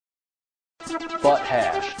butt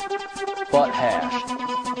hash, butt hash,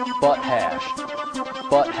 butt hash,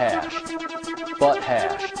 butt hash, butt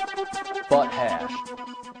hash, butt hash.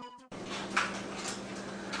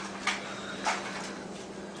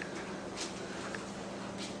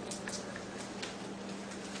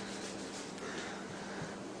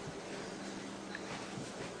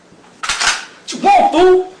 What you want,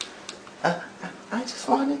 fool? I just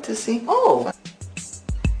wanted to see. Oh.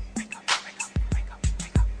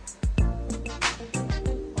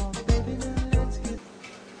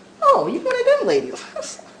 Oh, you one of them ladies.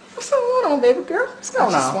 What's going on, baby girl? What's going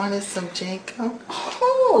on? I just wanted some Jenkem.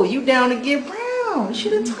 Oh, you down to get brown. You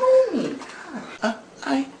should have told me.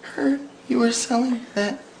 I heard you were selling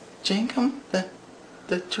that Jenkem,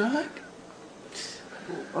 the drug?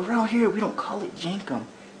 Around here, we don't call it Jenkem.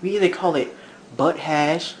 We either call it butt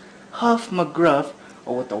hash, huff McGruff,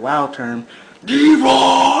 or with the wild term,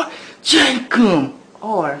 D-Raw Jenkem,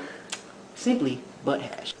 or simply butt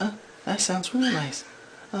hash. That sounds really nice.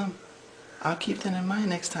 I'll keep that in mind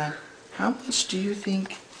next time. How much do you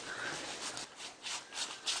think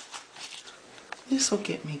this'll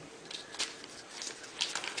get me?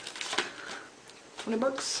 $20?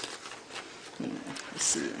 Let's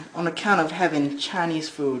see. On account of having Chinese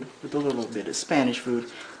food with a little bit of Spanish food,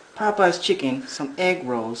 Popeye's chicken, some egg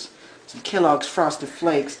rolls, some Kellogg's Frosted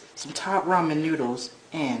Flakes, some top ramen noodles,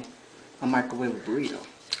 and a microwave burrito.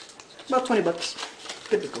 About $20.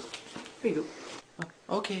 Good to go. Here you go.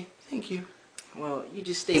 Okay, thank you. Well, you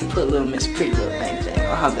just stay put, little Miss Pretty Little Thing.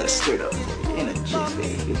 I'll have that stirred up for you in a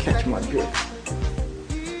jiffy. You catch my drift.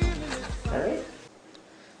 Alright?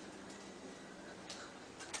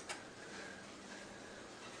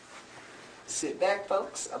 Sit back,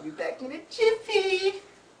 folks. I'll be back in a jiffy.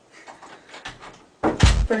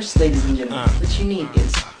 First, ladies and gentlemen, what you need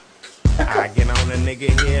is I get on a nigga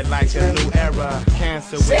head like a new era.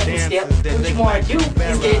 Cancer with dances that look like you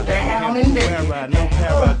get down and down. No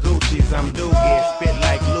para Gucci's, I'm doogie. Spit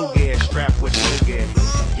like Loogie, strapped with Loogie.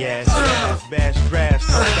 Yes, bash drafts,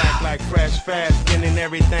 come back like fresh fast. Getting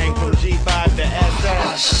everything from G5 to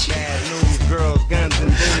SS. Bad news, girls, guns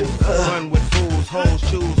and booze. Run with fools, hoes,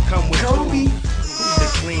 shoes, come with tools. The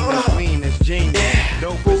cleanest, meanest, genius.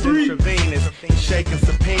 Dope is intravenous, shaking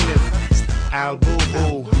subpoenas. Al Boo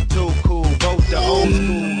Boo, too cool, both the old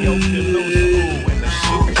school, yoke the new school, and the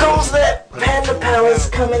shoe. Comes that Panda Palace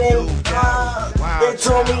coming in. They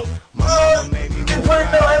told me, you put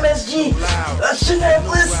no MSG. I shouldn't have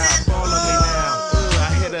listened. I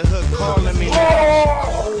hit a hook calling me.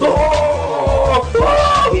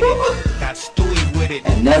 Got Stewie with it.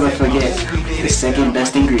 And never forget the second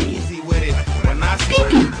best ingredient.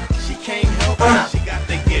 Pee-pee. She can't help it, she got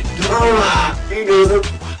to get Here goes the...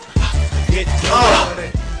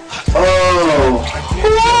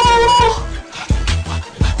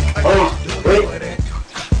 Wait.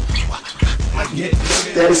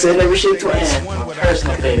 Daddy said never shake twice. My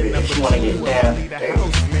personal favorite if you want to get down.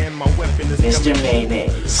 Mr.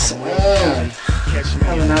 Mayonnaise. I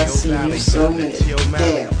have not seen you so many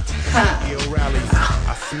damn times.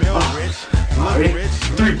 Ready?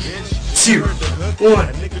 3, 2,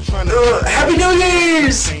 1. Happy New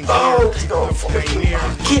Year's! Oh, let's go. Get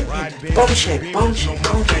me. Bum check,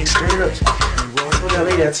 stir it up. That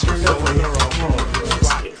lady that stirred up for you.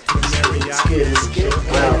 It's good.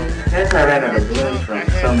 Well, that's how I ran out of bloom from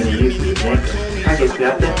so many uses of Jenkem. I guess we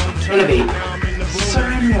have to innovate.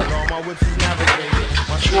 Serve up.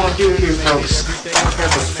 What you want to do here, folks? Grab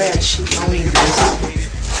a fat sheet. Don't need this.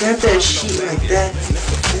 Grab that sheet like that.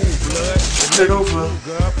 Put it over.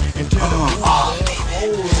 Oh,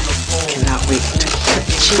 baby. Cannot wait to cut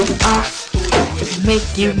the chicken off and make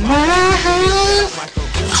you mine.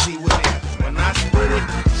 When I spit it,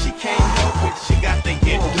 she can't help it. She got to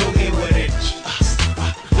get doogie with it.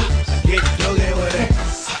 Get doogie with it.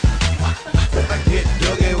 Get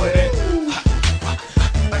doogie with it.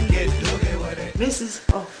 Get doogie with it. Mrs.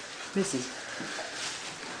 Oh, Mrs.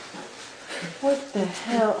 What the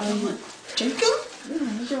hell are you? Jenkem? Yeah,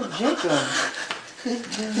 you're Jenkem.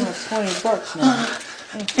 $20 now.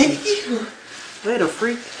 Thank you. Wait a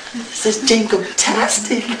freak. This is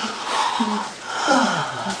Jenkem-tastic.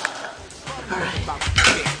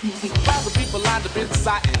 Thousands people lined up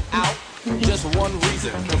inside and out. Just one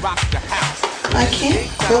reason to rock the house. I can't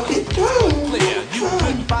cook it down. Clear, you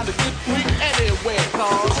couldn't find a good freak anywhere,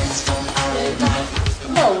 cause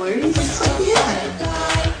No worries.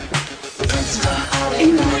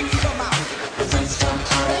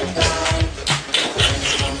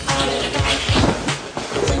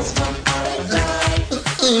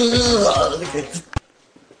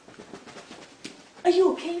 Are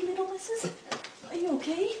you okay, little missus? Are you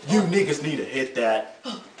okay? You niggas need to hit that.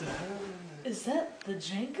 Is that the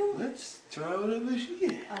Jenkem? Let's try whatever she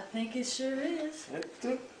is. I think it sure is. That's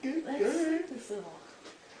a good Let's girl. see this little.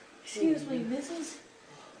 Excuse me, missus.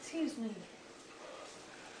 Excuse me.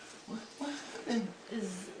 What happened?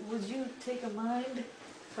 Would you take a mind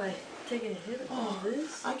if I take a hit of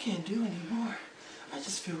this? I can't do anymore. I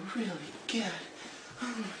just feel really good.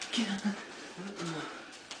 Oh my God.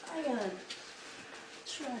 I gotta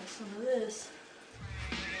try some of this.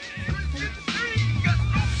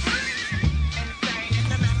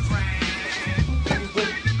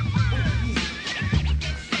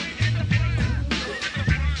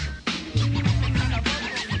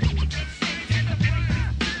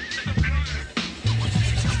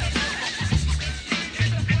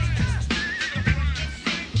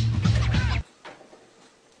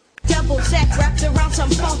 Sack wrapped around some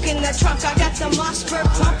funk in the trunk. I got the monster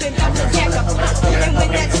pumping up the jack up. And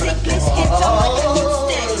when that sickness gets on like a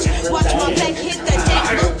mustache, watch my back hit the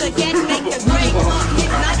deck, look the gas, make the break.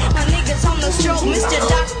 Hit night, my niggas on the stroke, Mr.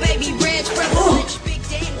 Doc, baby, red, privilege, big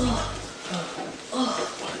daddy.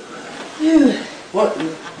 Dude, What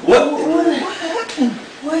happened?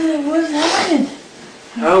 what happened?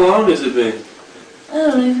 How long has it been? I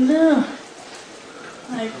don't even know.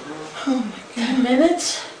 Like, 10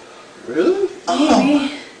 minutes? Really?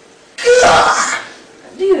 Maybe.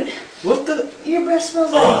 Dude, What the? your breath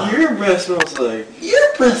smells like Your breath smells like.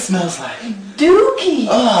 Your breath smells like. dookie.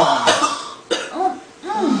 Oh.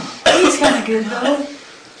 He's kind of good though.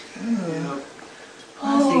 Yeah. I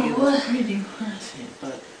think it was what? pretty classy,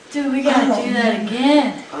 but Dude, we gotta do that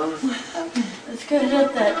again. what happened? Let's go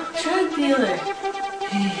hit that drug dealer.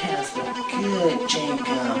 He has the good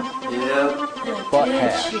Jenkem. Yeah. That Butt good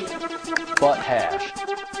hash. shit. Butt hash.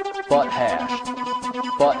 Butt hash.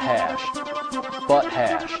 Butt hash. Butt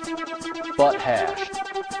hash. Butt hash.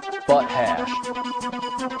 Butt hash.